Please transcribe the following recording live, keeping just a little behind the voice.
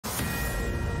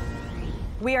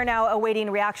We are now awaiting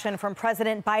reaction from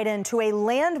President Biden to a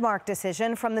landmark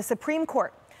decision from the Supreme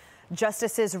Court.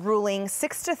 Justices ruling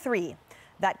 6-3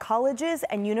 that colleges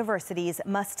and universities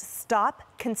must stop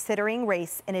considering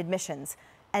race in admissions,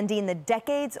 ending the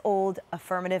decades-old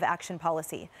affirmative action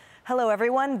policy. Hello,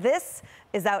 everyone. This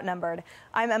is Outnumbered.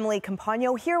 I'm Emily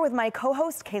Campagno here with my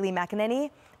co-host, Kaylee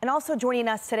McEnany, and also joining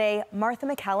us today, Martha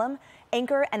MacCallum,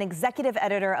 anchor and executive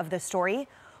editor of The Story,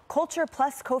 Culture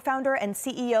Plus co-founder and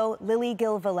CEO Lily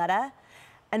Gil Valletta,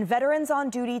 and Veterans on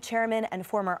Duty chairman and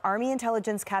former Army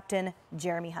intelligence captain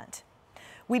Jeremy Hunt.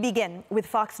 We begin with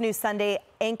Fox News Sunday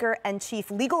anchor and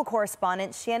chief legal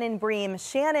correspondent Shannon Bream.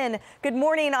 Shannon, good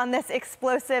morning on this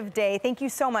explosive day. Thank you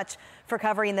so much for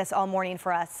covering this all morning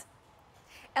for us.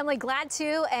 Emily, glad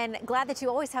to, and glad that you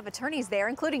always have attorneys there,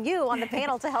 including you on the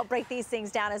panel to help break these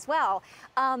things down as well.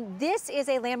 This is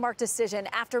a landmark decision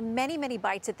after many, many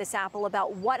bites at this apple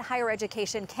about what higher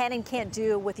education can and can't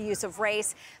do with the use of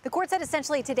race. The court said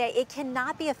essentially today it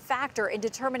cannot be a factor in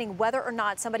determining whether or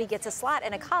not somebody gets a slot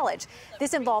in a college.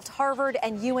 This involved Harvard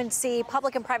and UNC,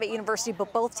 public and private university,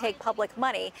 but both take public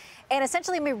money. And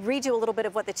essentially, let me read you a little bit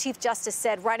of what the Chief Justice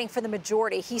said, writing for the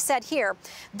majority. He said here,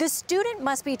 the student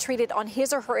must be treated on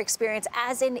his or her experience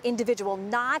as an individual,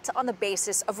 not on the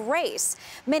basis of race.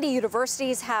 Many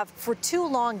universities have for too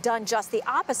long done just the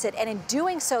opposite, and in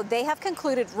doing so, they have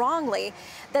concluded wrongly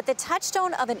that the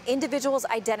touchstone of an individual's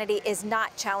identity is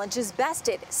not challenges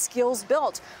bested, skills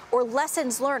built, or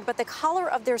lessons learned, but the color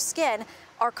of their skin.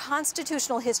 Our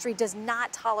constitutional history does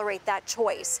not tolerate that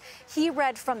choice. He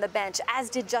read from the bench, as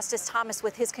did Justice Thomas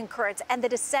with his concurrence, and the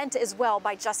dissent as well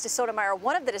by Justice Sotomayor.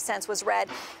 One of the dissents was read.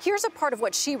 Here's a part of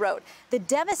what she wrote. The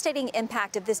devastating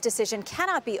impact of this decision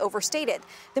cannot be overstated.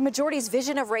 The majority's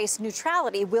vision of race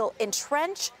neutrality will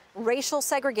entrench racial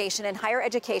segregation in higher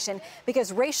education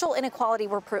because racial inequality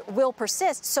will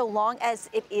persist so long as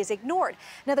it is ignored.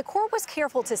 Now, the court was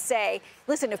careful to say,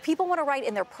 listen, if people want to write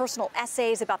in their personal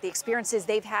essays about the experiences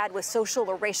they've had with social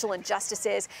or racial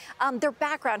injustices, their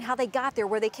background, how they got there,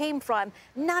 where they came from,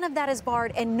 none of that is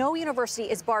barred, and no university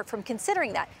is barred from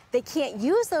considering that. They can't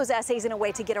use those essays in a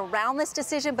way to get around this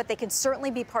decision, but they can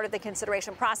certainly be part of the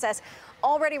consideration process.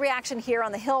 Already reaction here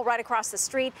on the Hill right across the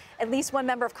street. At least one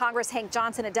member of Congress, Hank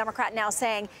Johnson, a Democrat, now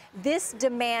saying this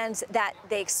demands that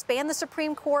they expand the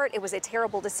Supreme Court. It was a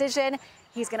terrible decision.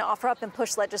 He's going to offer up and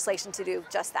push legislation to do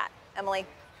just that. Emily.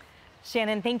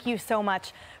 Shannon, thank you so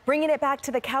much. Bringing it back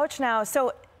to the couch now.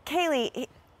 So, Kaylee,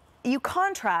 you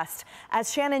contrast,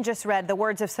 as Shannon just read, the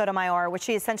words of Sotomayor, which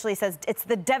she essentially says it's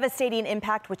the devastating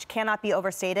impact which cannot be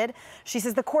overstated. She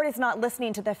says the court is not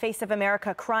listening to the face of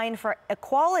America crying for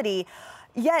equality,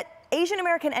 yet Asian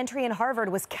American entry in Harvard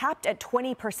was capped at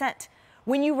 20%.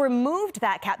 When you removed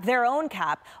that cap, their own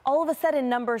cap, all of a sudden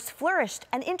numbers flourished.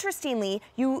 And interestingly,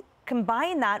 you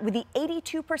combine that with the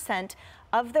 82%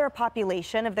 of their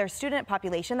population, of their student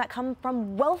population, that come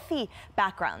from wealthy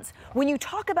backgrounds. When you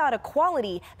talk about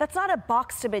equality, that's not a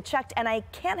box to be checked. And I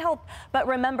can't help but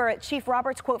remember Chief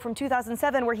Roberts' quote from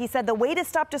 2007, where he said, the way to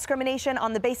stop discrimination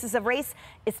on the basis of race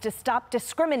is to stop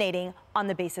discriminating on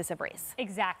the basis of race.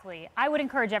 Exactly. I would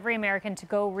encourage every American to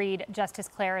go read Justice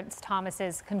Clarence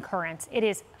Thomas's concurrence. It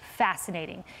is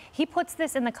fascinating. He puts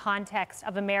this in the context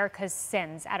of America's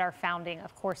sins at our founding,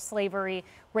 of course, slavery,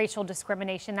 racial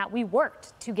discrimination that we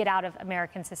worked to get out of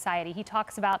American society. He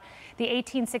talks about the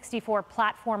 1864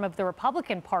 platform of the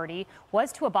Republican Party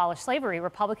was to abolish slavery.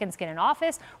 Republicans get in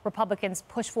office, Republicans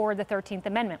push forward the 13th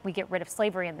Amendment. We get rid of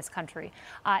slavery in this country.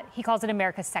 He calls it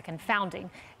America's second founding.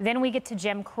 Then we get to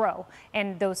Jim Crow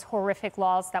and those horrific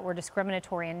laws that were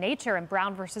discriminatory in nature, and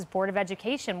Brown versus Board of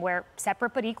Education, where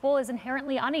separate but equal is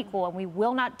inherently unequal, and we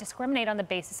will not discriminate on the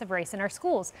basis of race in our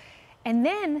schools. And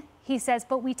then he says,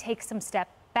 but we take some steps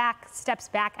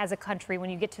back as a country when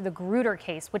you get to the Grutter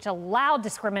case, which allowed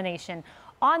discrimination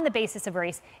on the basis of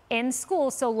race in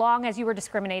schools so long as you were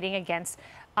discriminating against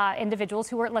individuals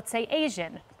who were, let's say,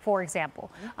 Asian, for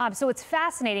example. So it's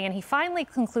fascinating. And he finally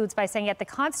concludes by saying, yet the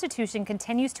Constitution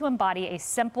continues to embody a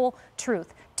simple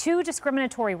truth. Two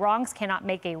discriminatory wrongs cannot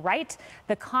make a right.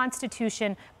 The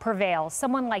Constitution prevails.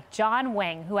 Someone like John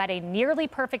Wang, who had a nearly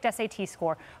perfect SAT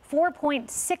score,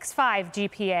 4.65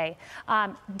 GPA,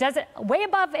 way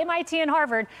above MIT and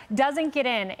Harvard, doesn't get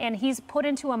in, and he's put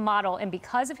into a model. And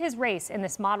because of his race in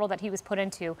this model that he was put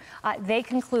into, they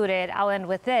concluded, I'll end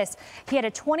with this, he had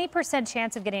a 20%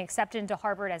 chance of getting accepted into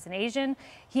Harvard as an Asian.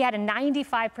 He had a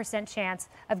 95% chance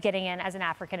of getting in as an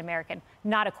African American.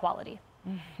 Not equality.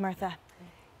 Martha.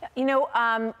 You know,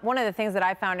 one of the things that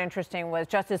I found interesting was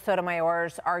Justice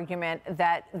Sotomayor's argument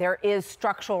that there is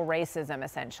structural racism,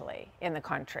 essentially, in the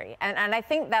country. And I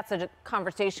think that's a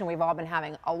conversation we've all been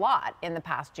having a lot in the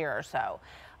past year or so.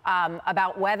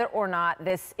 About whether or not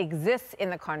this exists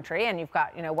in the country, and you've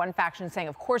got, you know, one faction saying,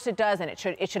 of course it does, and it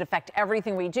should affect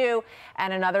everything we do,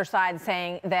 and another side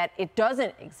saying that it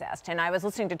doesn't exist. And I was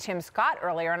listening to Tim Scott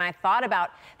earlier, and I thought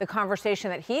about the conversation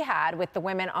that he had with the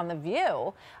women on The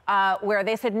View, where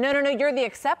they said, no, you're the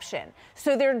exception.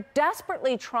 So they're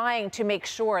desperately trying to make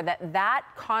sure that that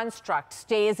construct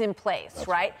stays in place, That's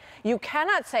right? You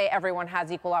cannot say everyone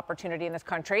has equal opportunity in this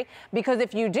country, because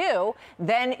if you do,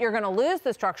 then you're going to lose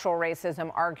the structural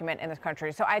racism argument in this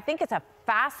country. So I think it's a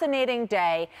fascinating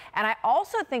day. And I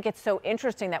also think it's so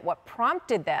interesting that what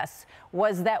prompted this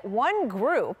was that one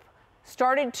group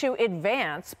started to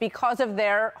advance because of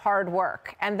their hard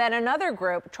work. And then another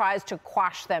group tries to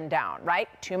quash them down, right?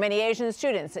 Too many Asian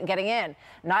students getting in,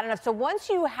 not enough. So once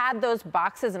you had those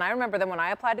boxes, and I remember them when I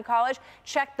applied to college,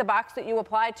 check the box that you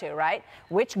applied to, right?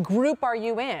 Which group are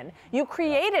you in? You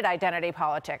created identity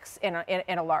politics in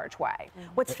a large way.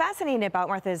 What's fascinating about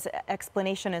Martha's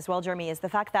explanation as well, Jeremy, is the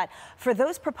fact that for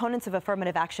those proponents of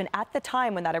affirmative action at the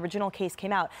time when that original case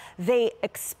came out, they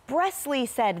expressly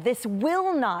said this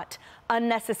will not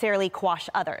unnecessarily quash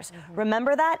others.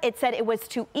 Remember that? It said it was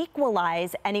to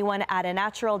equalize anyone at a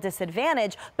natural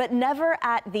disadvantage, but never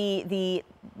at the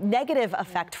negative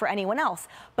effect for anyone else.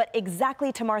 But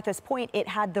exactly to Martha's point, it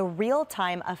had the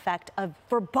real-time effect of,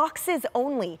 for boxes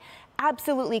only,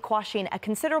 absolutely quashing a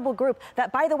considerable group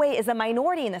that, by the way, is a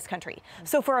minority in this country.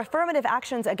 So for affirmative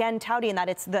actions, again, touting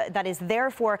that that is there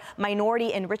for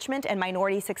minority enrichment and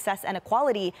minority success and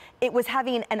equality, it was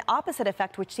having an opposite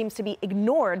effect, which seems to be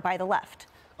ignored by the left.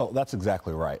 Oh, that's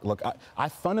exactly right. Look, I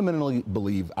fundamentally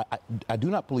believe, I do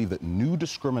not believe that new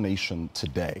discrimination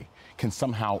today can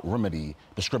somehow remedy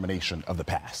discrimination of the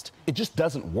past. It just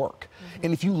doesn't work.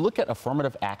 And if you look at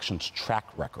affirmative action's track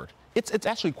record, it's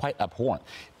actually quite abhorrent.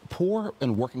 Poor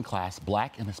and working class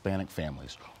Black and Hispanic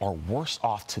families are worse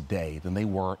off today than they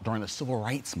were during the Civil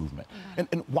Rights movement.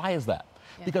 And why is that?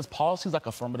 Because policies like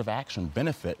affirmative action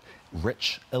benefit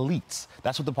rich elites.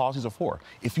 That's what the policies are for.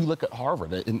 If you look at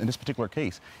Harvard, in this particular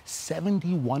case,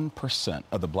 71%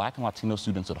 of the Black and Latino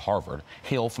students at Harvard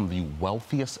hail from the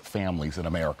wealthiest families in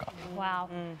America. Wow.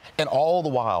 And all the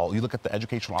while, you look at the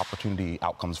educational opportunity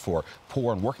outcomes for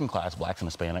poor and working class Blacks and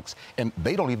Hispanics, and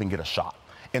they don't even get a shot.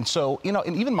 And so, you know,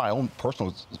 and even my own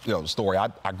personal story,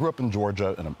 I grew up in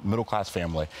Georgia in a middle-class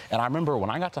family, and I remember when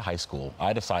I got to high school,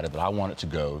 I decided that I wanted to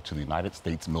go to the United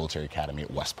States Military Academy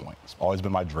at West Point. It's always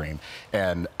been my dream.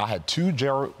 And I had two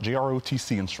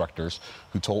JROTC instructors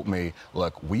who told me,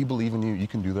 look, we believe in you, you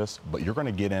can do this, but you're going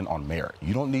to get in on merit.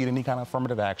 You don't need any kind of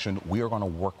affirmative action. We are going to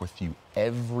work with you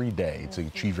every day to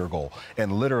achieve your goal.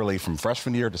 And literally from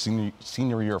freshman year to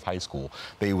senior year of high school,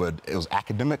 it was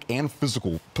academic and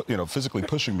physical, physically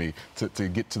pushing me to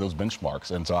get to those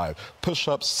benchmarks. And so I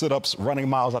push-ups, sit-ups, running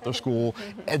miles after school,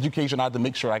 education. I had to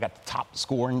make sure I got the top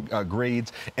scoring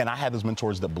grades. And I had those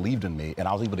mentors that believed in me, and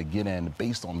I was able to get in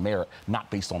based on merit, not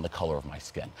based on the color of my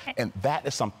skin. And that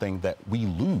is something that we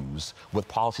lose with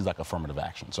policies like affirmative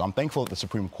action. So I'm thankful that the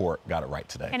Supreme Court got it right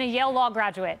today. And a Yale Law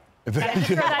graduate. Throw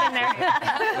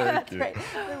that in there.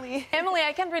 Great. Emily,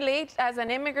 I can relate as an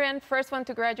immigrant, first one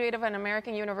to graduate of an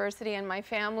American university in my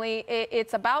family.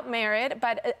 It's about merit,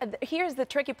 but here's the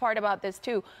tricky part about this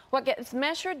too. What gets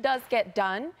measured does get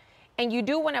done. And you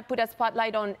do want to put a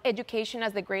spotlight on education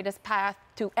as the greatest path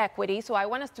to equity. So I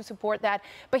want us to support that.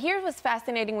 But here's what's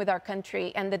fascinating with our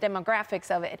country and the demographics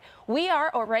of it. We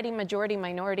are already majority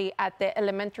minority at the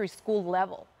elementary school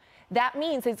level. That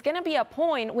means it's going to be a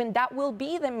point when that will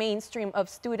be the mainstream of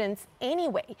students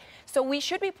anyway. So we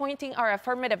should be pointing our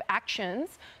affirmative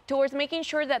actions towards making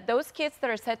sure that those kids that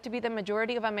are set to be the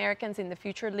majority of Americans in the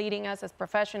future, leading us as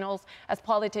professionals, as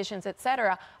politicians,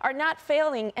 etc., are not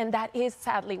failing. And that is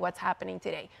sadly what's happening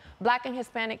today. Black and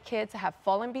Hispanic kids have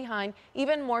fallen behind,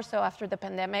 even more so after the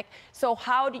pandemic. So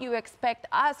how do you expect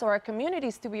us or our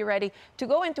communities to be ready to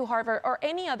go into Harvard or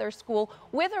any other school?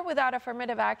 With or without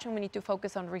affirmative action, we need to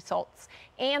focus on results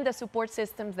and the support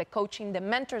systems, the coaching, the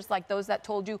mentors like those that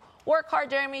told you, work hard,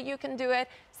 Jeremy, you can do it.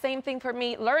 Same thing for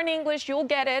me. Learn English, you'll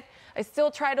get it. I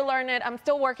still try to learn it. I'm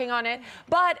still working on it,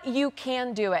 but you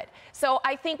can do it. So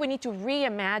I think we need to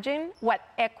reimagine what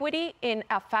equity in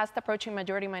a fast approaching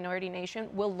majority minority nation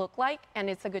will look like. And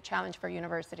it's a good challenge for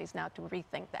universities now to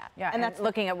rethink that. Yeah, and that's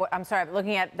looking at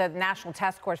looking at the national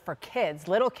test scores for kids,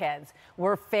 little kids,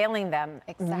 we're failing them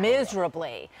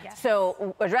miserably. Yes.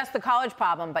 So address the college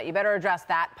problem, but you better address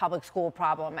that public school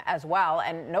problem as well.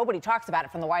 And nobody talks about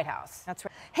it from the White House. That's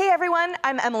right. Hey everyone,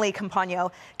 I'm Emily. Emily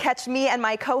Compagno. Catch me and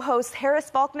my co-hosts Harris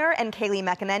Faulkner and Kaylee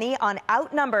McEnany on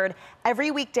Outnumbered every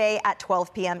weekday at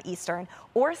 12 p.m. Eastern,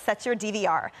 or set your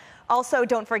DVR. Also,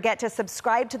 don't forget to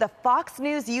subscribe to the Fox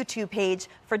News YouTube page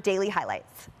for daily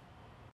highlights.